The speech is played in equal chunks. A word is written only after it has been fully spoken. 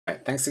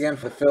right, thanks again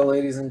for the fill,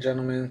 ladies and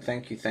gentlemen.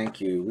 Thank you, thank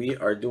you. We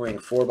are doing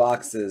 4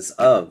 boxes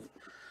of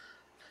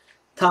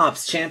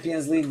Topps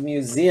Champions League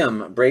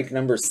Museum, break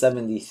number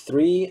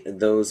 73.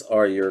 Those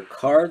are your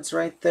cards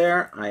right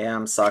there. I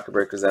am Soccer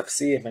Breakers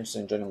FC. If you're interested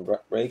in joining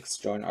breaks,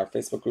 join our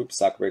Facebook group,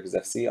 Soccer Breakers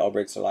FC. All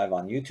breaks are live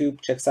on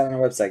YouTube. Check us out on our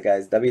website,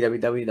 guys,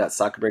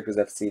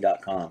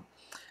 www.soccerbreakersfc.com.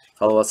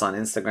 Follow us on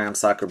Instagram,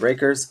 Soccer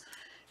Breakers.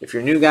 If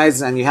you're new,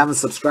 guys, and you haven't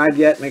subscribed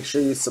yet, make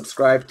sure you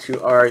subscribe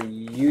to our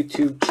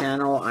YouTube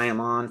channel. I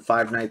am on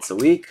 5 nights a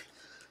week.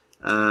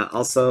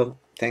 Also,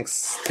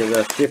 thanks to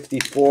the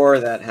 54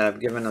 that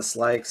have given us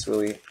likes.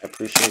 Really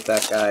appreciate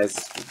that, guys.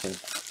 You can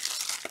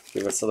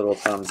give us a little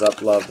thumbs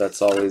up, love.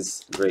 That's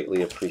always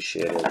greatly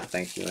appreciated.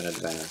 Thank you in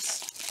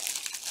advance.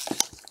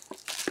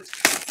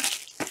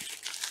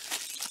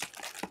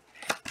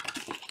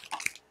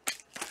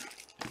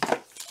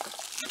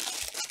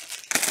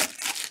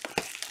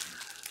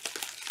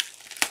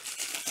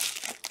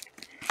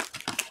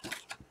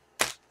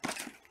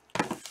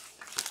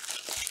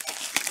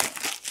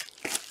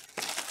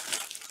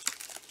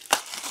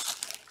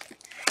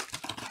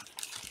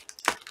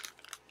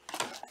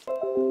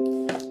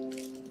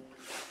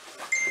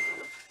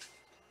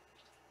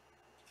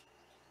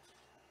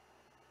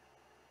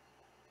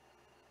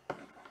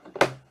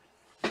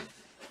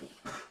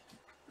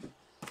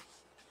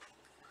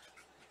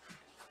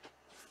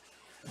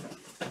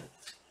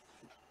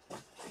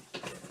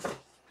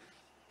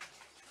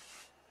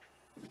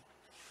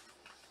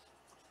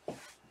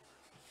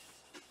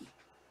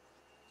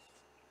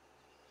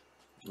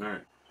 All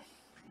right.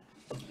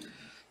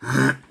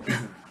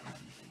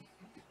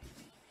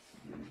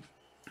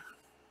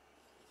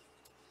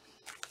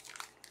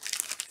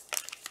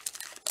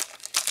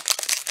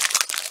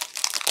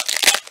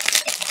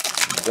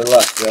 Good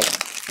luck. Yep.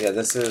 Yeah,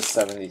 this is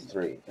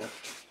 73. Yep.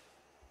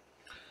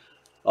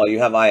 Oh, you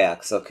have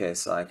Ajax. Okay,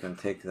 so I can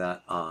take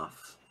that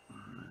off.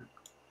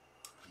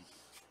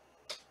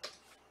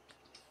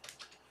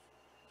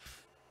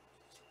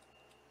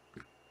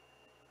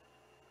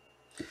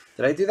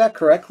 Did I do that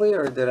correctly,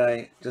 or did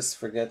I just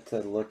forget to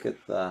look at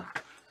the...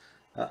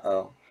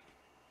 Uh-oh.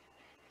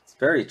 It's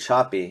very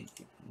choppy.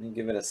 Let me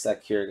give it a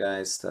sec here,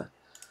 guys, to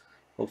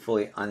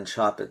hopefully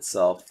unchop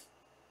itself.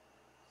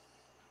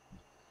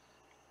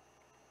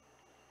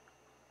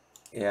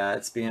 Yeah,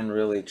 it's being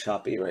really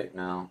choppy right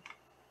now.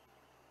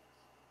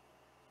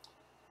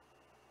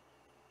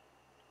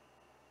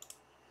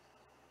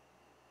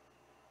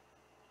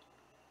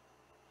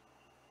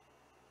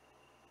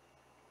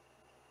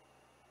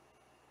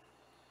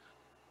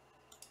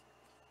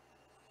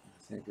 I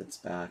think it's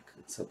back.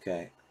 It's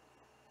okay.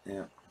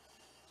 Yeah.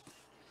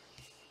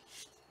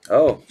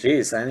 Oh,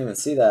 geez, I didn't even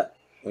see that.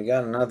 We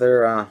got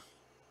another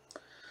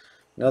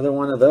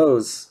one of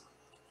those.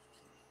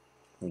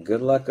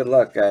 Good luck,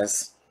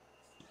 guys.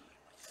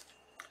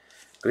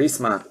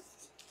 Griezmann.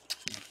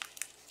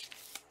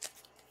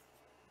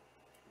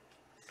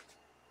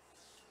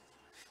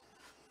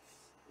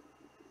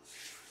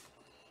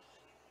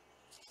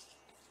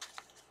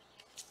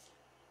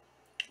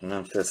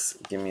 Memphis,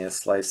 give me a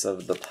slice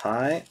of the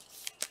pie.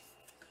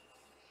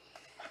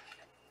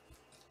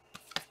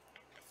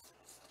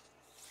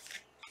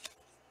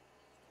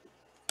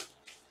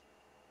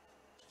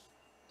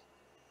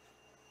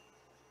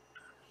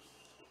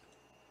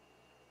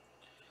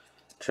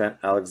 Trent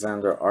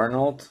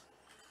Alexander-Arnold.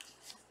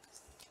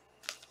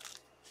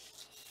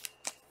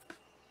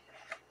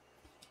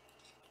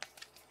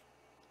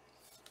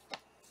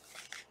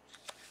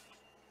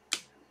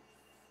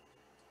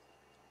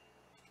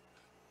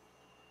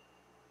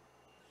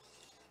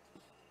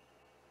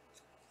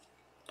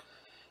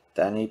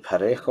 Danny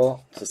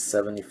Parejo to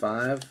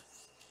 75.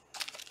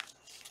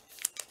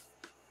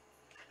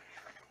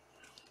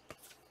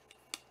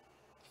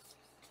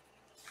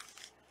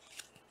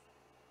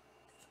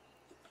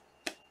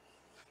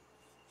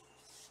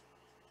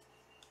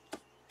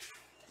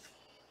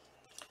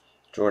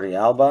 Jordi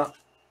Alba,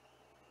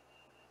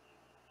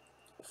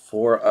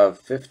 4 of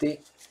 50.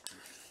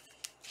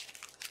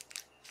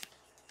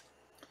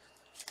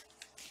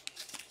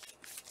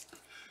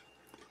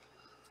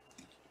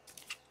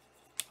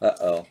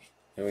 Uh-oh,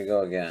 here we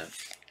go again.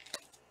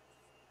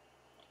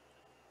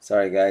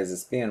 Sorry, guys,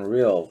 it's being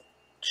real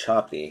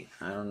choppy.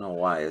 I don't know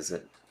why. Is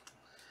it?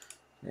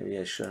 Maybe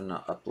I shouldn't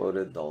have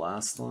uploaded the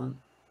last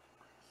one.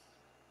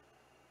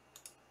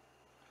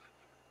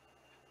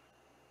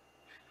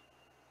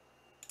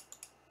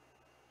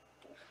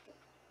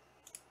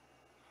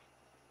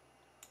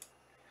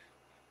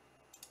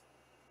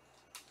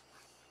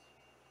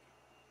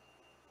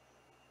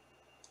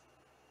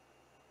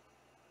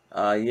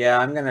 Yeah,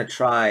 I'm gonna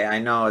try. I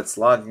know it's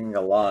logging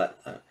a lot.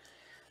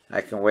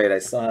 I can wait. I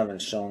still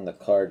haven't shown the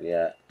card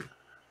yet. I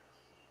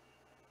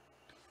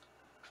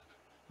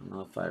don't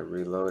know if I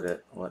reload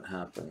it, what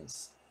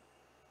happens.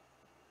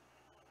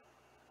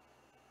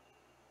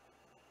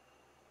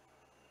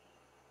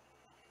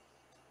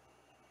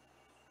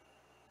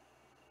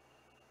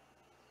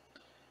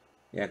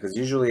 Yeah, because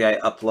usually I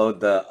upload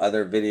the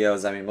other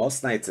videos. I mean,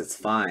 most nights it's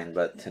fine,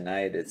 but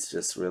tonight it's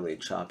just really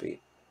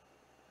choppy.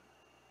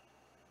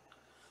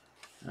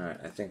 All right,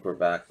 I think we're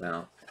back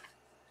now.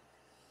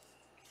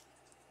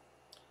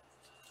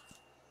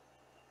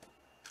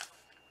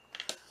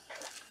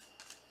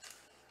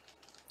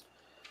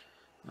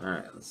 All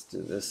right, let's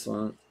do this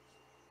one.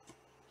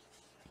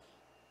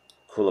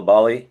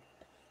 Koulibaly.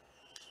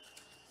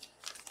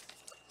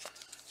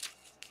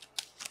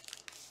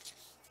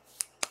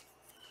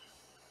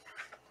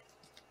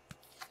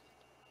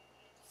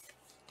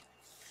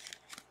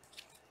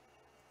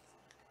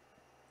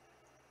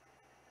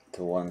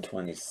 To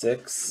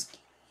 126.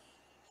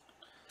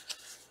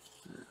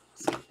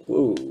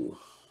 Woo.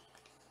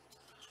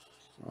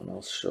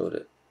 Almost showed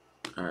it.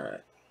 All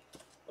right.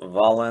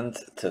 Volland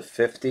to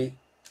 50.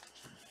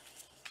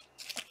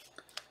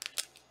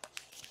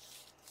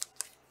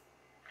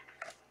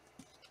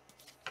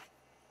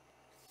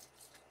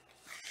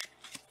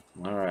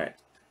 All right.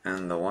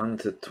 And the 1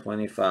 to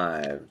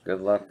 25.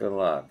 Good luck, good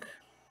luck.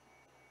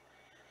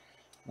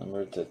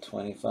 Number to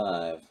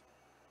 25.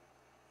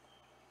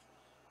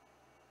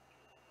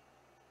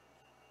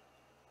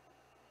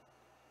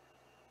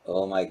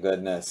 Oh my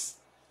goodness.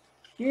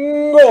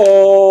 Gol!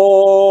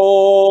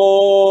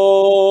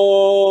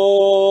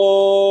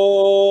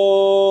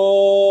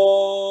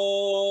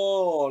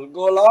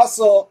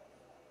 Golazo!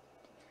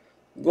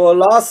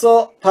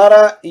 Golazo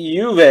para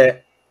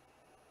Juve.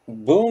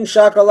 Boom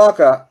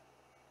shakalaka.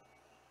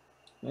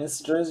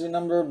 Missed jersey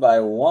number by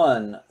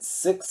 1.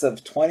 6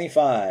 of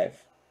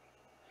 25.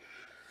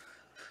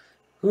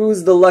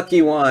 Who's the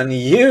lucky one?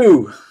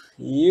 You!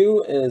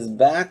 You is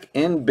back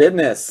in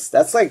business.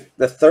 That's like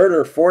the 3rd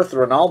or 4th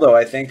Ronaldo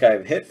I think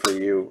I've hit for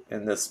you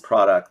in this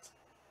product.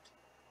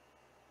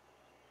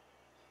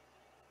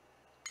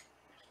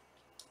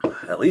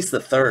 At least the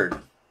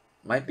 3rd.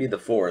 Might be the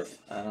 4th.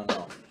 I don't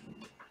know.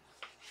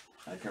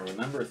 I can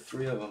remember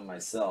 3 of them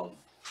myself.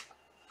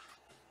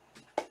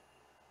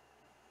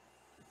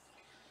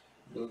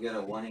 Go get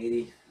a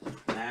 180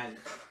 mag.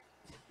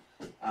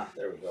 Ah,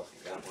 there we go.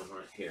 Got one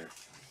right here.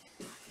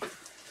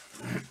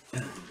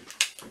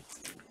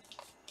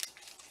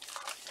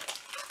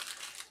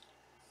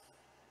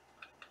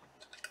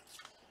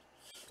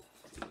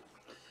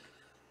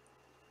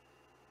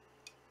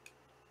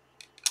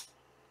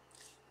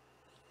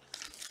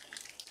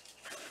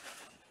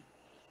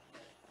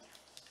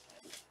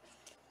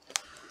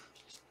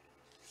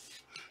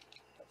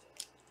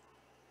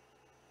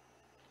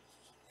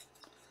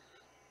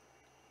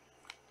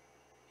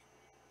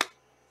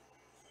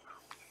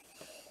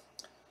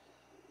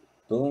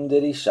 Boom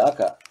diddy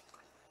shaka.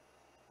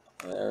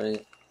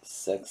 Very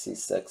sexy,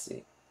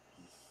 sexy.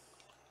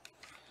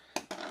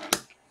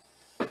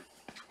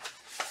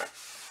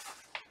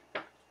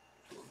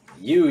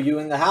 You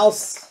in the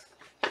house?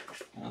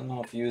 I don't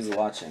know if you is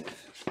watching.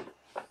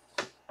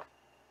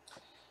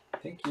 I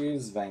think you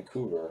is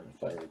Vancouver,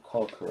 if I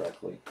recall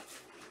correctly.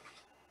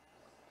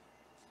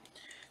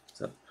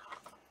 It's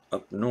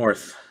up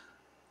north.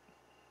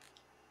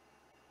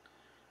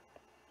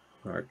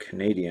 Our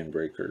Canadian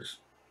breakers.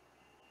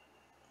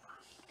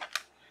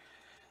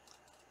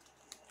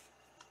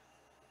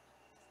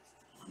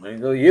 There you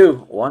go,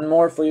 you. One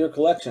more for your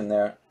collection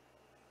there.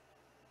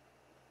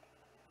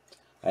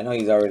 I know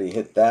he's already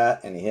hit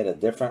that, and he hit a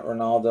different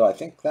Ronaldo. I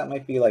think that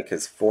might be like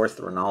his 4th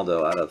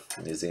Ronaldo out of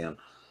the museum.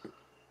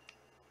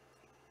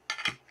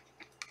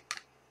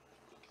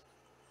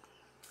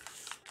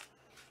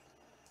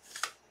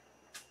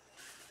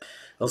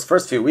 Those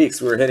first few weeks,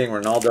 we were hitting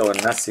Ronaldo and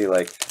Messi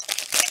like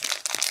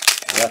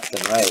left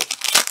and right.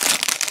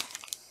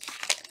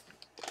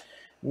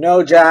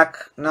 No,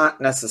 Jack, not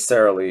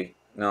necessarily.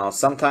 No,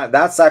 sometimes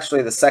that's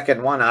actually the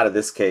 2nd one out of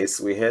this case.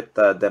 We hit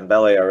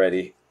Dembele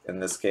already in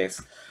this case.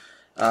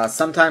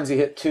 Sometimes you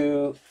hit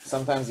 2,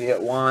 sometimes you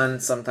hit 1,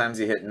 sometimes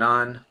you hit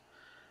none.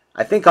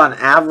 I think on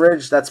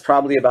average that's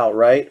probably about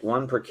right,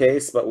 1 per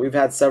case, but we've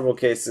had several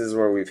cases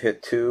where we've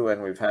hit 2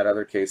 and we've had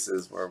other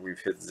cases where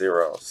we've hit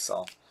 0.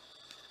 So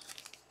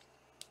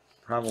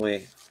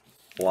probably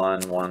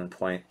 1,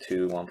 1.2,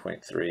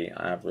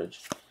 1.3 average.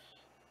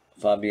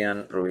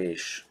 Fabian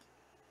Ruiz.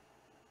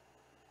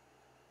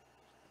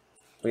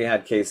 We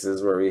had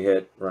cases where we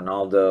hit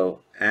Ronaldo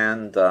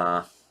and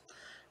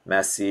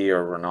Messi,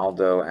 or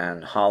Ronaldo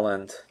and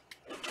Holland.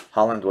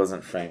 Holland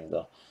wasn't framed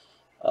though.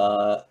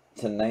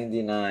 To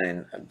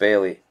 99,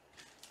 Bailey.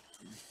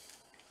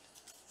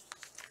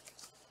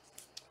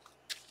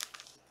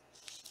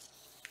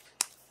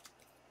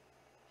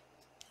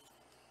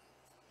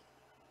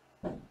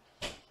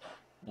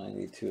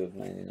 $92 of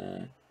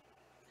 99.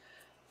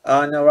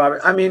 No,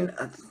 Robert. I mean,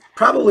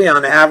 probably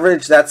on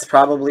average, that's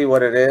probably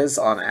what it is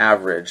on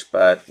average.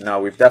 But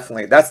no,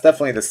 that's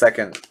definitely the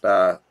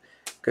 2nd,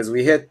 because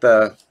we hit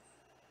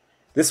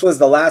this was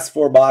the last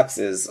 4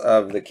 boxes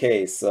of the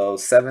case. So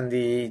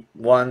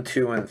 71,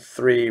 2, and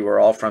 3 were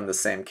all from the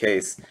same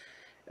case.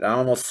 And I'm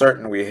almost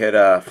certain we hit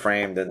a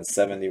framed in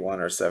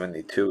 71 or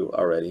 72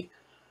 already.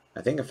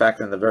 I think, in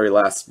fact, in the very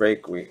last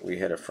break, we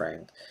hit a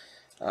framed.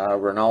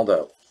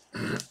 Ronaldo.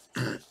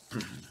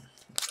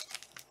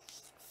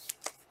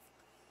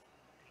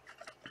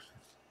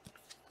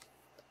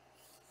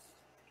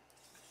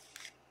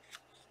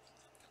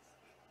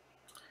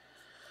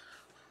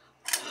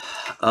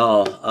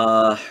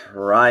 Oh,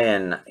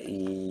 Ryan,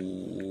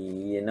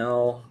 you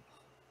know,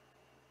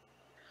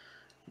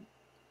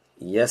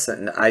 yes,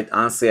 and I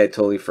honestly I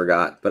totally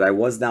forgot, but I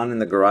was down in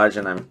the garage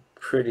and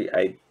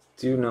I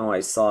do know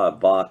I saw a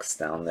box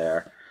down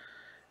there.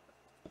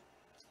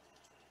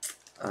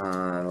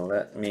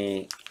 Let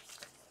me,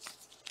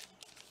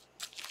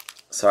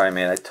 sorry,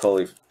 man, I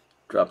totally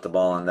dropped the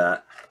ball on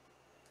that.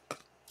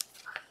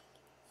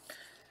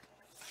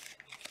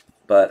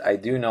 But I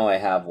do know I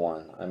have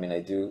one. I mean, I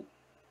do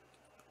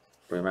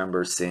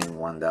remember seeing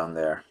one down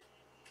there.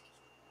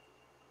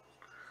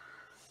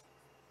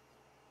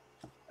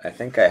 I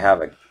think I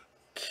have a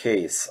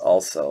case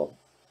also.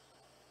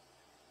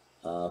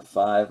 5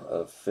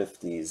 of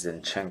 50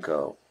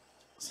 Zinchenko.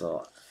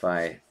 So if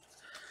I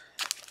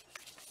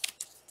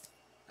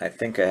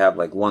think I have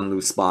like one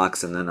loose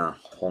box and then a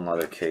whole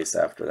nother case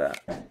after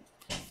that.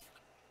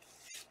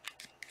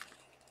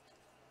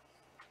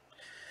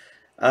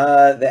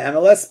 The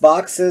MLS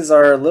boxes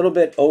are a little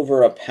bit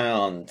over a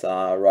pound,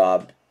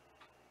 Rob.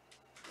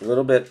 A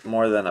little bit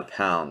more than a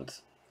pound.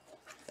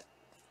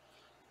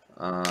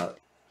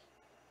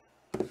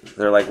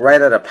 They're like right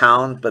at a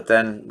pound, but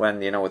then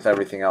when, you know, with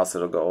everything else,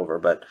 it'll go over.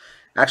 But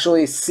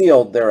actually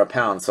sealed, they're a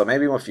pound. So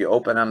maybe if you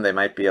open them, they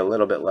might be a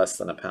little bit less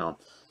than a pound.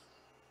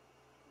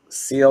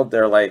 Sealed,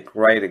 they're like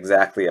right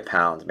exactly a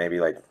pound, maybe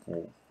like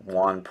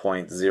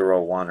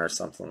 1.01 or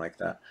something like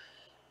that.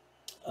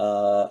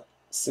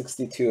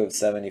 62 of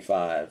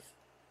 75.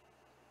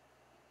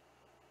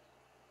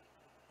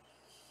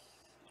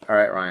 All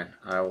right, Ryan,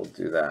 I will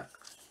do that.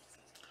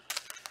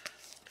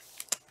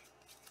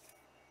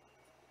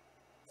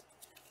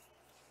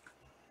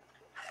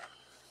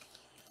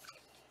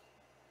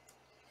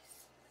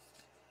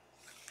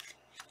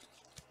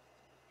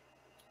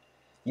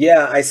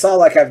 Yeah, I saw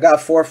like I've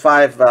got 4 or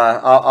 5.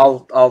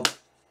 I'll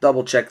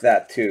double check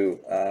that too,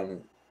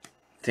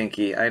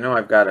 Tinky. I know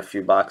I've got a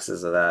few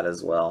boxes of that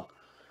as well.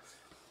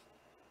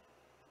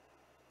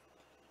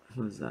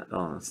 Who's that?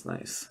 Oh, that's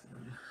nice.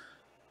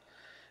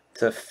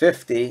 To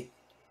 50,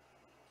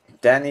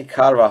 Danny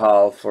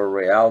Carvajal for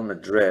Real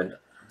Madrid.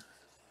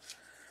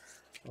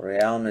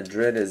 Real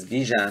Madrid is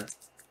Bijan.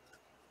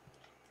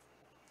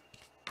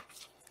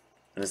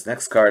 And this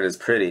next card is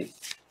pretty.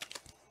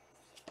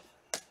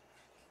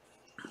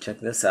 Check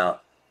this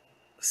out.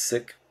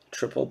 Sick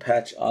triple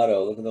patch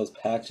auto. Look at those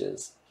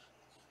patches.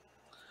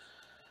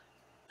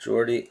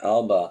 Jordi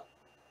Alba.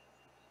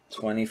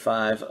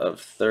 25 of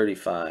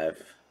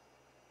 35.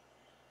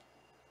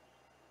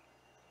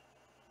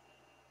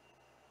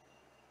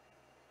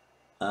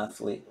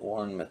 Athlete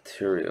worn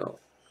material.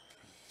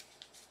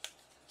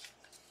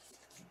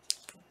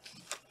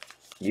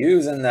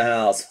 U's in the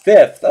house.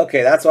 5th.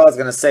 Okay, that's what I was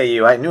going to say.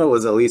 You. I knew it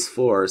was at least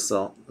 4,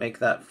 so make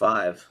that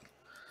 5.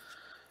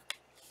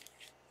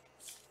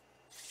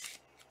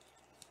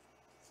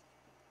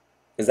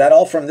 Is that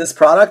all from this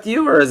product,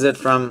 you, or is it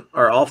from,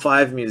 are all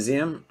 5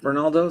 museum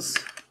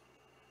Ronaldos?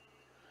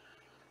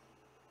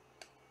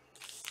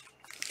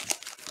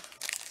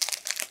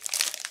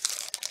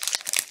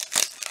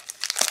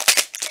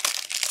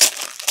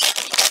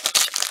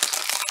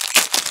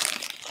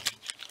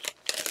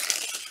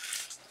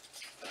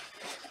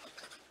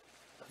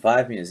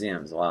 Five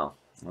museums. Wow,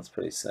 that's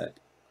pretty sick.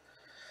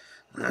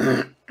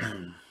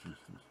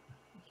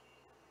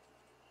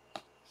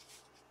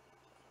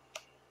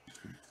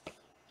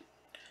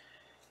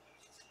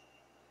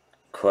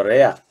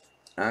 Correa.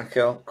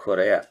 Angel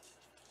Correa.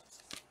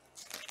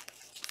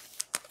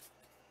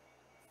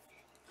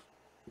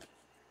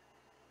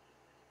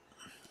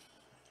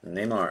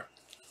 Neymar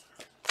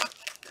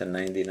to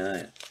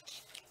 99.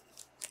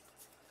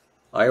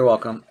 Oh, you're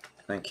welcome.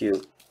 Thank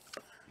you.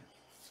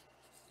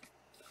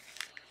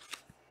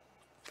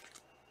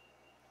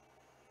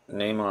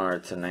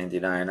 Neymar to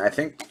 99. I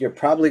think you're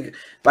probably,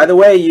 by the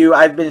way,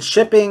 I've been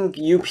shipping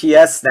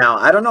UPS now.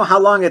 I don't know how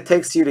long it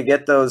takes you to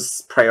get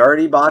those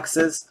priority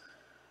boxes,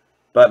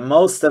 but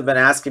most have been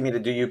asking me to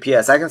do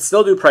UPS. I can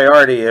still do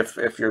priority if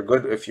you're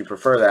good, if you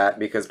prefer that,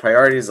 because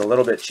priority is a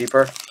little bit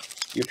cheaper.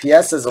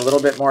 UPS is a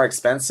little bit more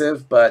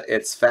expensive, but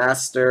it's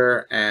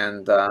faster.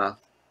 And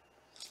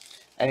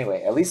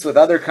anyway, at least with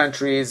other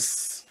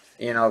countries,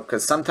 you know,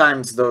 because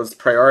sometimes those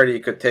priority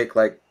could take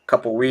like a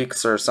couple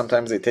weeks, or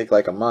sometimes they take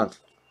like a month.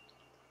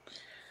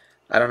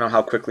 I don't know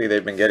how quickly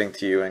they've been getting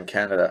to you in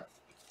Canada.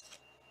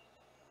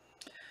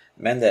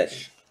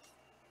 Mendes.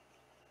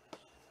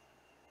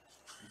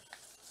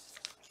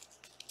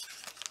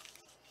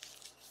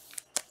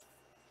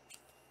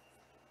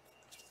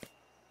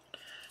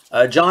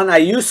 John, I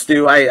used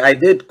to. I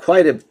did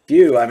quite a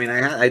few. I mean,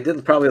 I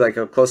did probably like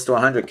close to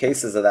 100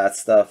 cases of that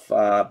stuff.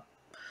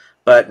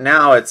 But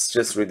now it's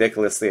just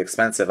ridiculously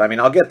expensive. I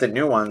mean, I'll get the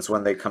new ones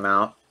when they come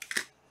out.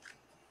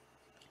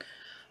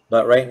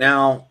 But right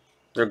now,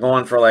 they're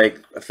going for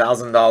like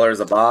 $1,000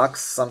 a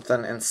box,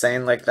 something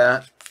insane like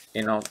that.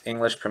 You know,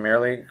 English Premier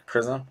League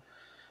Prism.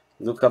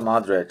 Luka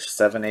Modric,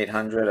 700,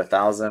 800,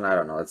 1,000. I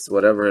don't know. It's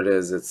whatever it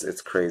is.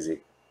 It's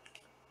crazy.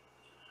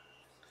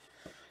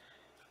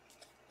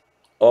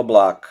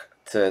 Oblak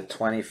to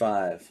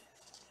 25.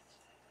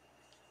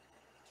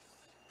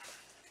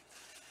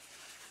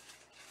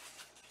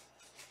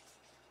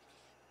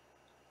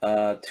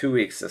 2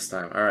 weeks this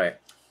time. All right.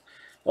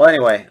 Well,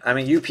 anyway, I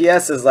mean,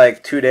 UPS is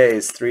like 2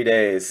 days, 3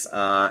 days,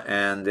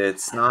 and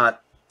it's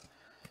not,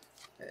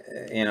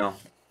 you know,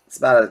 it's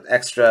about an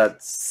extra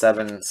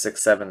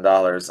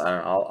 $7.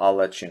 I'll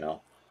let you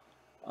know.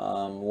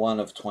 One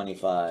of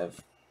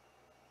 25.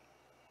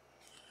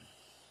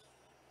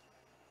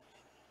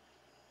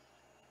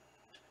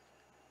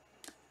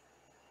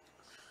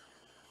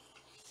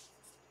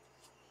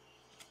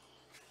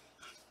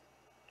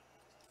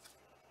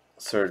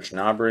 Serge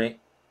Gnabry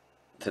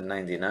to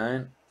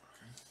 99.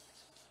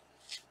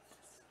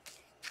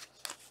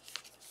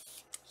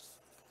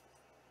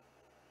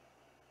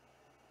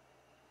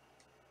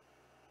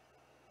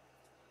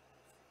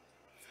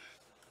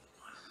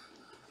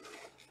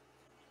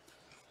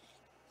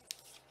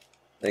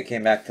 They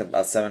came back to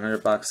about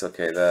 700 bucks.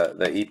 Okay, the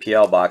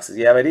EPL boxes.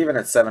 Yeah, but even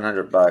at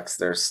 700 bucks,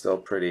 they're still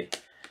pretty.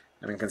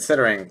 I mean,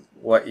 considering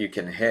what you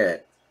can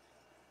hit.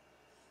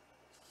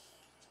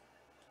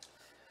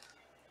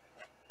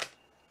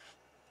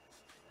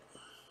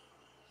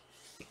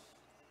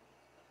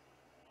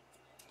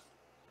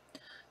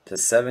 To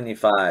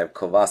 75,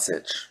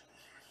 Kovacic.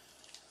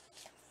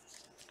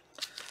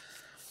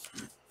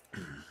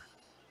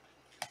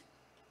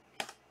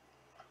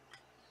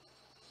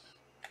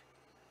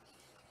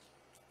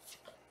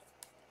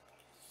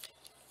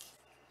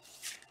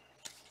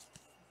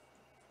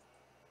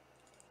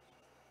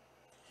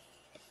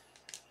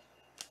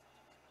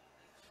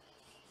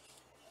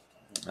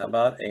 How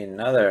about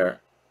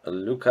another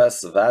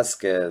Lucas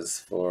Vasquez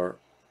for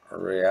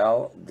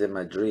Real de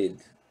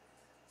Madrid?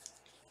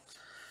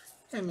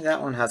 I mean,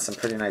 that one has some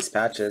pretty nice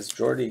patches.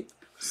 Jordy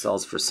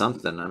sells for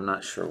something. I'm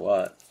not sure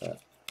what, but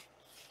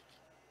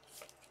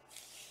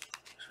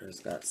sure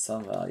it's got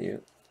some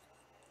value.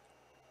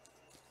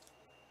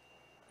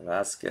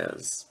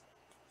 Vasquez.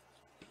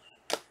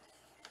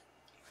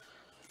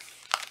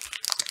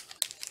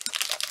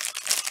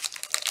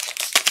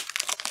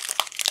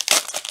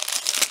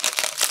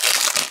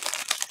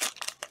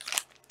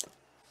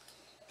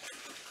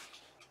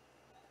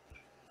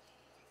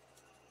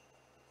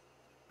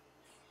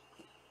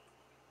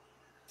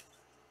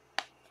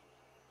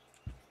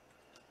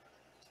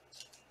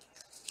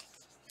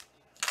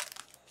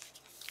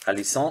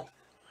 Alisson.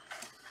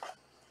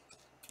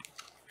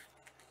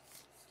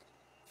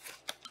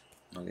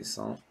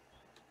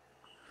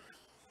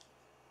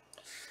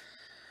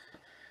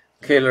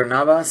 Keylor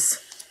Navas.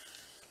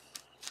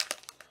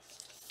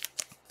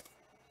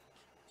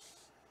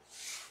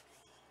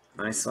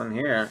 Nice one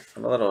here. A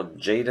little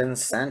Jadon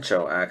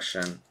Sancho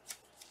action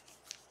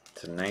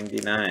to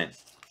 99.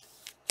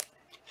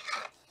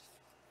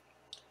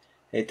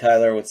 Hey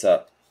Tyler, what's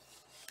up?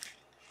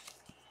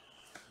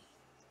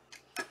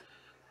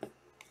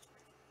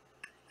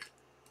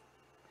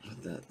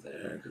 Put that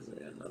there because we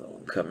got another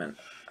one coming.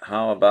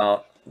 How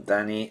about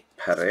Dani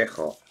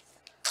Parejo?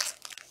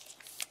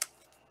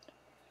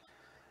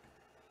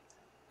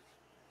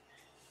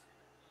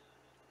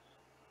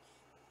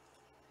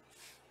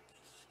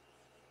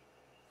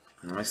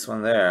 Nice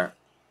one there.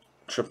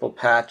 Triple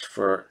patch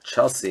for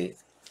Chelsea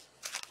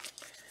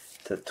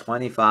to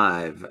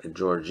 25,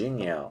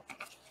 Jorginho.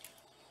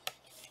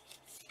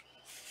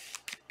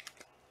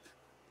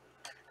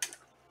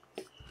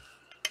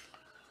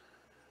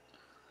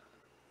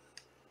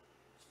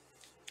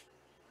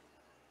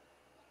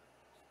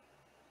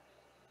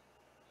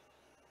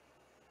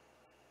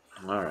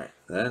 All right,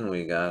 then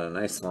we got a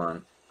nice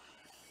one.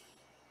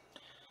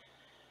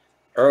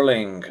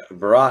 Erling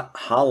Braut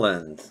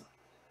Haaland,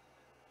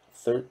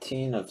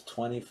 13 of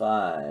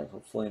 25.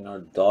 Hopefully no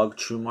dog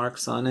true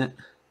marks on it.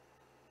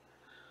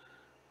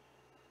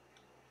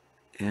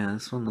 Yeah,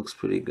 this one looks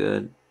pretty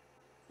good.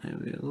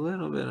 Maybe a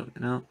little bit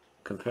of,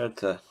 compared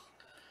to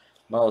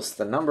most.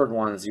 The numbered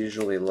ones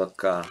usually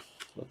look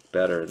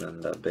better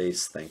than the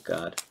base, thank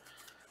God.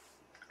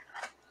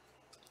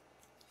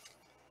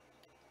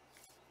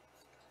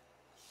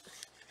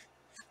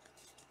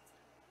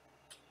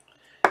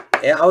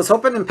 Yeah, I was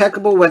hoping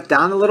Impeccable went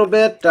down a little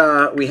bit.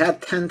 We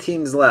had 10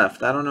 teams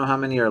left. I don't know how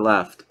many are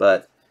left,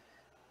 but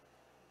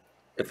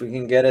if we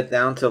can get it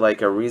down to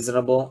like a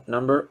reasonable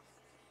number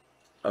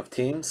of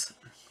teams.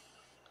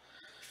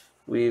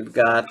 We've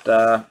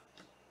got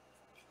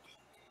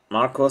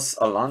Marcos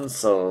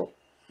Alonso.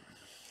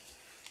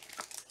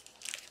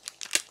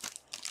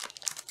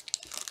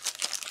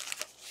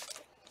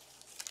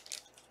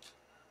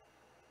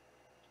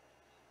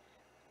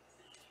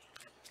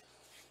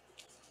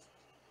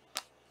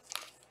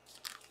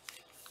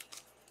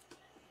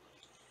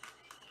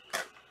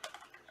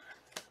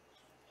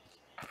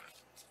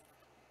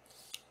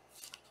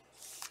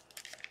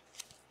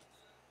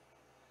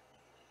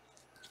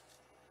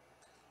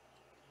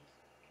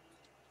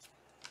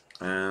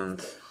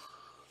 And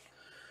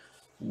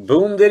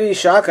Boom Diddy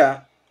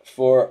Shaka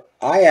for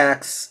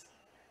Ajax.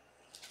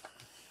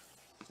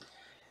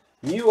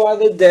 You are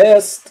the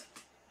best,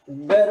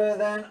 better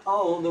than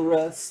all the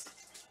rest,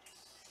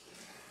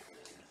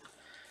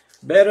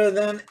 better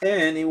than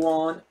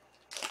anyone.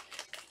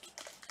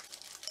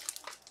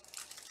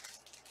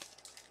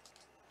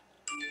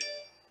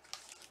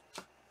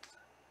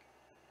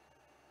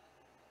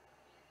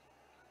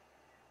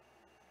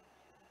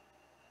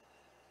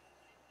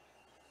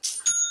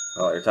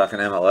 Oh, you're talking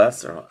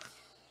MLS or what?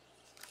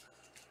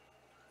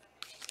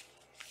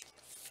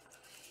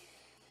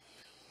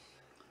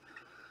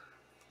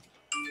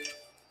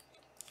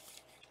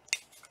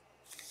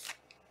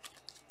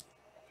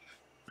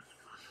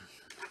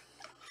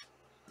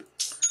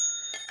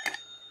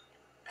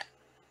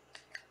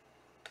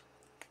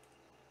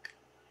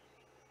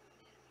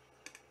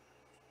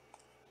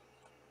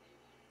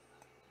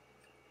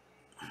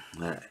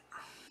 All right.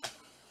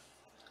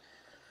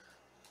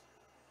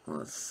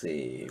 Let's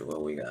see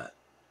what we got.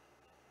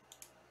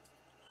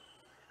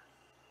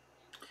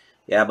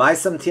 Yeah, buy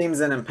some teams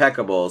in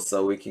Impeccable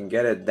so we can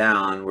get it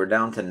down. We're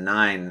down to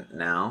 9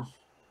 now.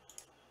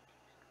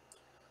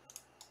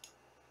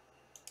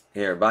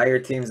 Here, buy your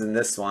teams in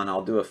this one.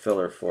 I'll do a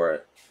filler for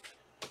it.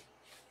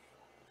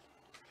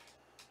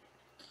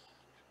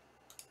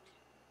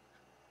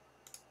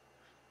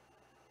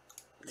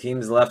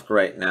 Teams left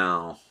right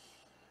now.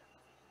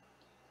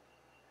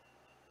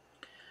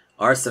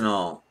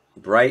 Arsenal,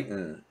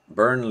 Brighton,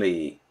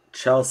 Burnley,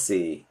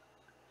 Chelsea,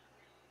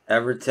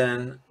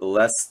 Everton,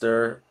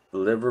 Leicester,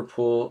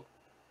 Liverpool,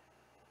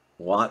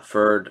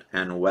 Watford,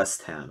 and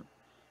West Ham.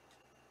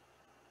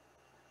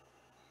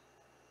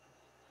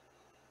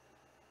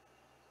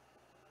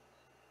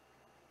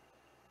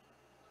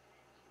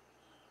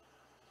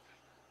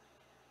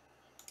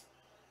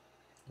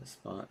 The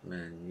spot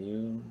Man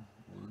U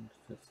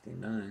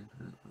 159.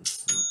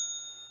 That's not...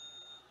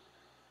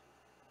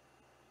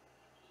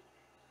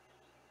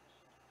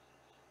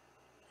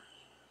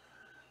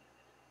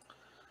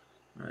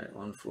 All right,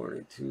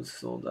 142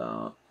 sold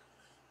out.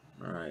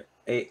 All right,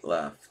 8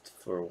 left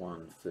for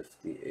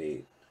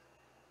 158.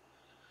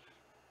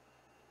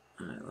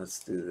 All right, let's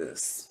do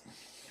this.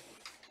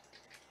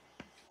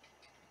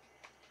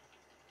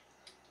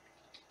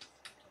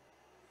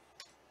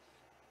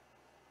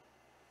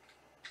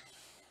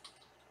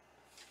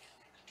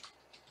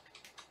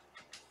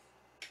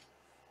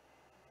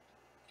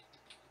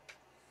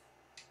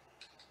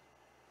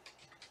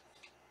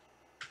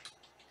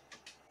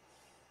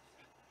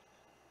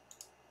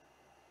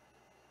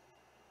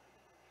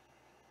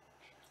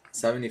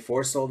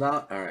 $74 sold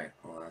out. All right,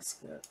 well that's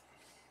good.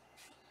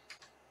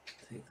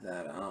 Take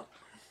that out.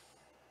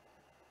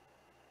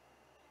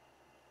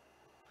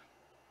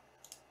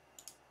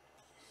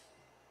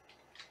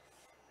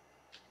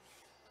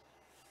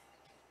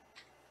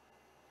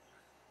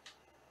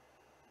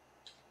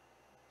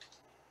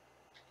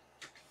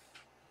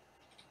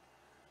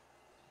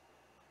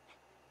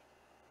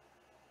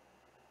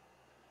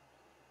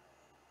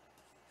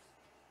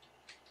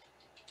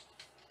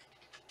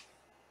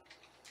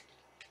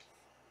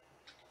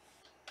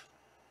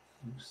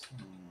 Oops.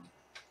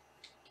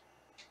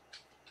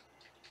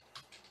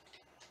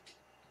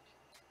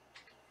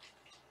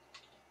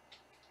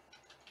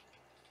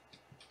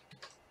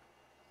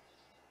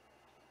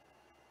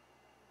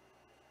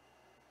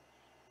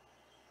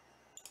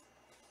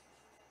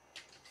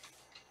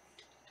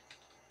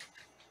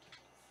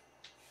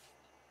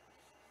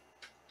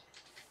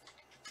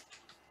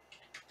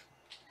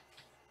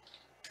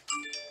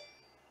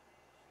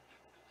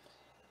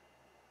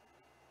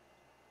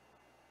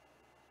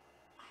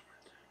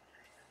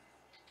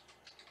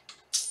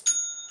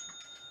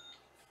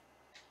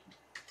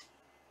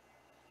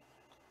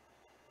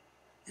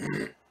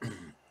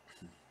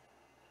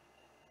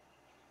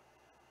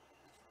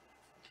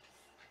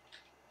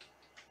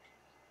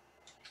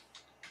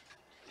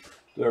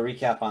 Do a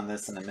recap on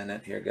this in a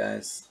minute here,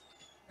 guys.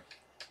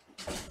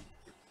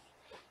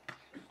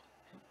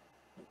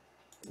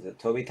 Is it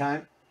Toby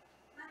time?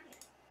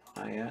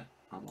 Not yet.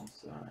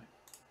 Almost. All right.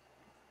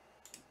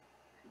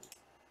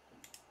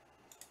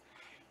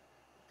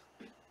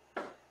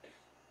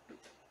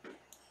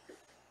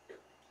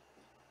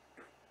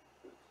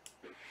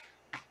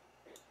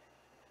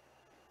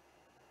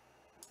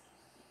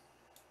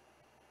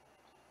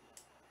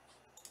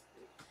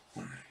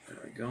 All right, there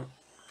we go.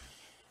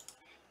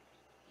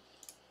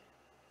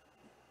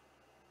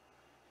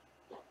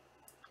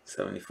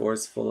 $74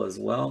 is full as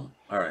well.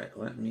 All right,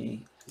 let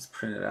me just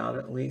print it out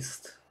at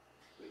least.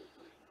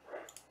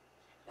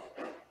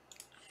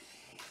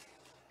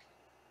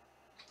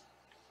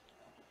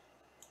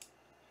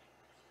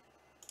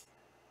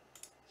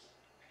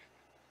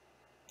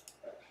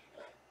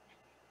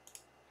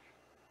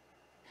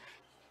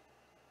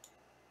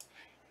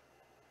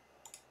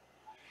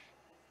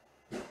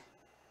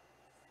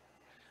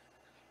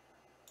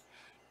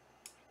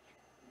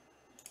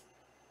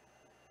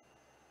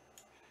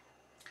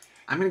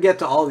 I'm gonna get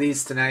to all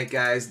these tonight,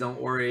 guys.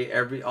 Don't worry.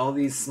 All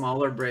these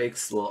smaller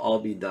breaks will all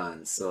be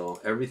done. So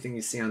everything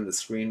you see on the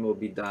screen will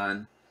be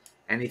done.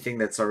 Anything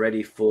that's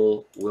already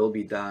full will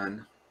be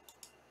done.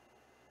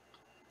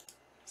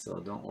 So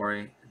don't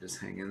worry.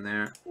 Just hang in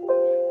there.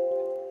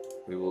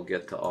 We will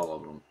get to all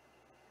of them.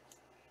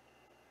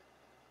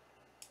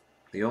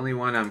 The only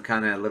one I'm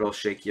kind of a little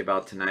shaky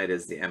about tonight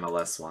is the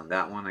MLS one.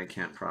 That one I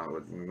can't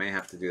probably. We may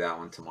have to do that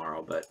one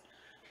tomorrow, but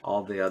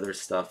all the other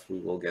stuff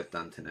we will get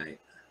done tonight.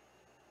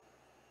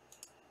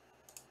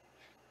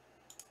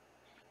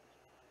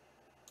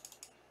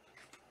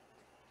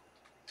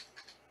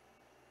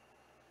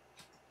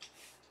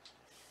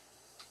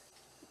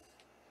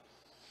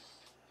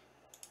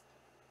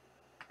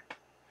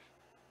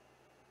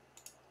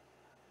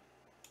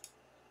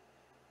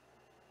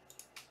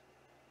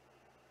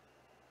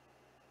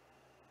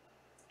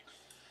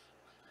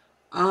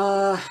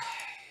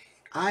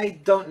 I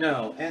don't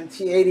know.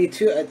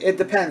 NT82, it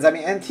depends. I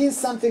mean, NT is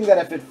something that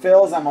if it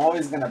fills, I'm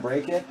always going to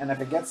break it. And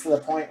if it gets to the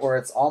point where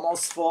it's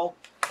almost full,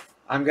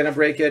 I'm going to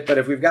break it. But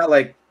if we've got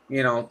like,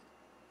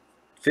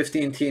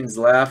 15 teams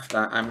left,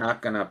 I'm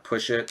not going to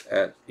push it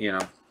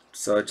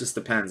so it just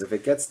depends. If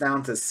it gets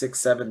down to 6,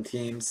 7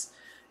 teams,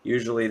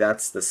 usually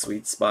that's the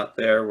sweet spot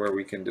there where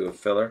we can do a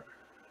filler.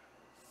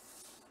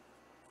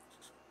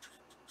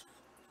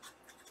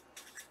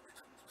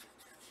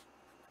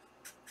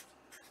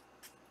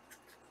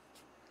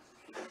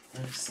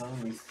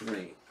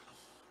 73.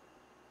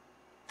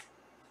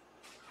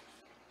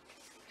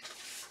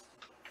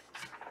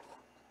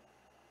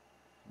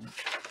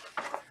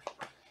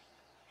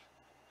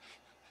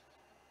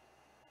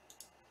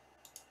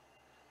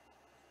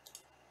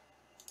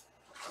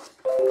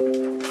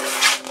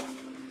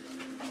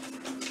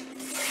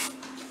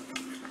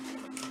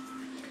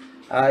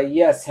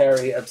 Yes,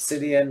 Harry,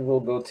 Obsidian will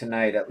go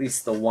tonight, at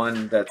least the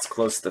one that's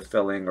close to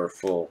filling or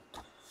full.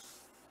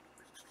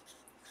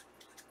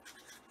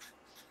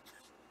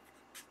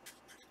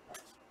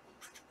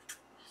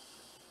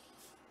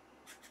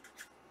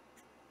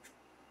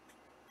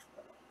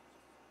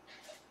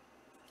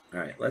 All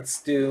right,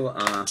 let's do,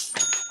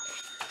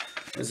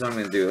 here's what I'm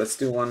going to do. Let's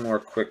do one more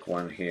quick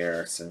one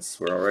here since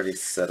we're already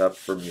set up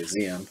for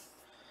museum.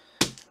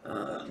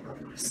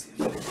 Let me see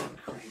if I can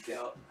crank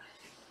out.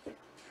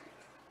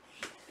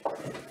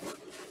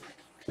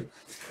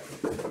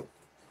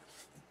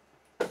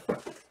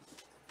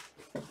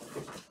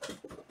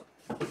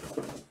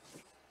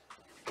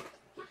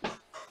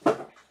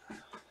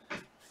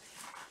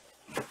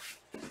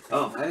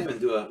 Oh, I didn't even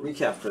do a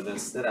recap for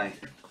this, did I?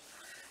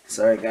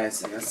 Sorry,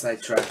 guys. I got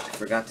sidetracked. I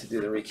forgot to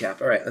do the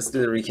recap. All right, let's do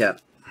the recap.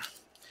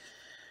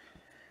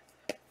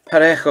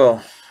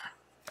 Parejo,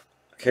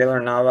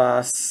 Keylor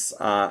Navas,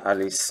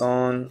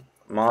 Alisson,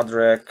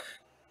 Modric,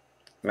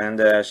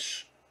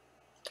 Mendes,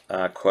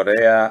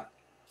 Correa,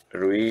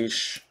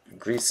 Ruiz,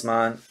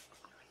 Griezmann.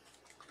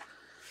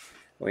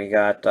 We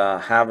got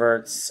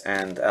Havertz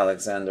and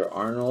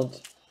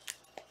Alexander-Arnold.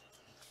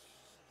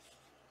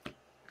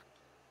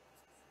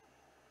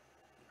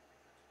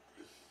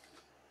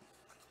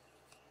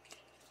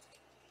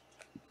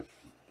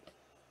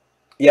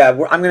 Yeah,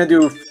 I'm going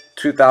to do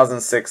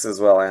 2006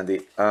 as well,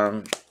 Andy.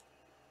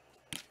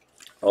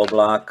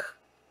 Oblak,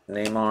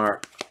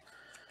 Neymar,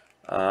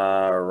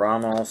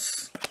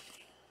 Ramos,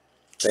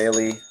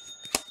 Bailey,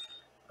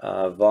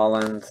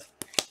 Volland,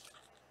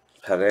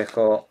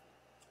 Parejo,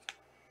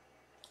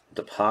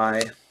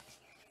 Depay,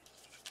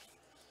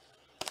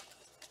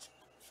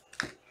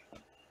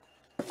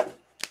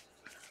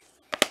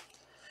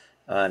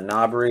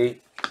 Gnabry,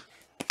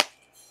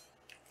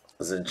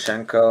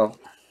 Zinchenko,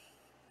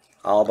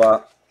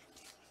 Alba,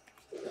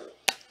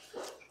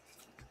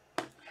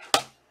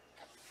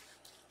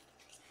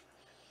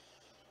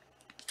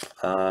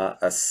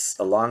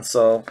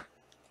 Alonso,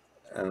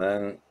 and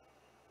then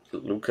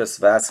Lucas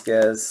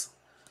Vasquez,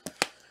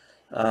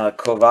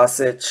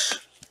 Kovacic,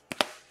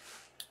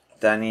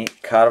 Dani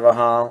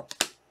Carvajal,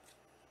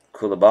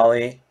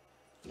 Koulibaly.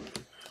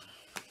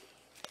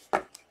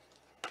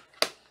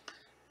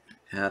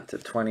 At the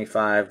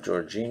 25,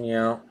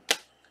 Jorginho.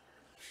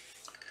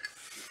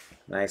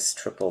 Nice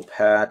triple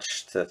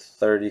patch to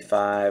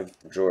 35,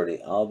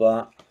 Jordi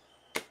Alba.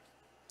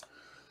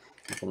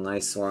 Couple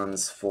nice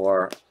ones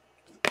for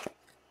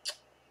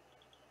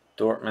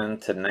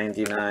Dortmund to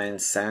 99,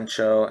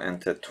 Sancho,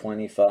 and to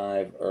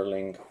 25,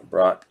 Erling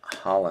Braut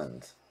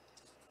Haaland.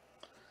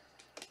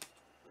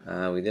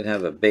 We did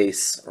have a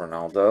base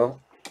Ronaldo.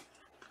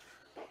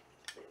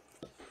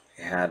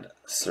 We had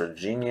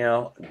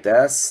Serginho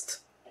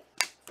Dest.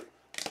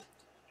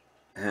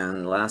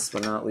 And last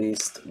but not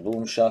least,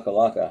 Boom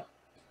Shakalaka.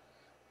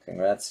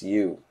 Congrats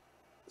you.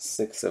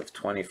 6 of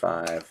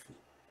 25.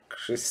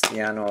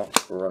 Cristiano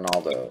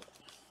Ronaldo.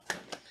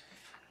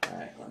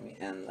 Alright, let me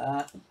end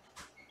that.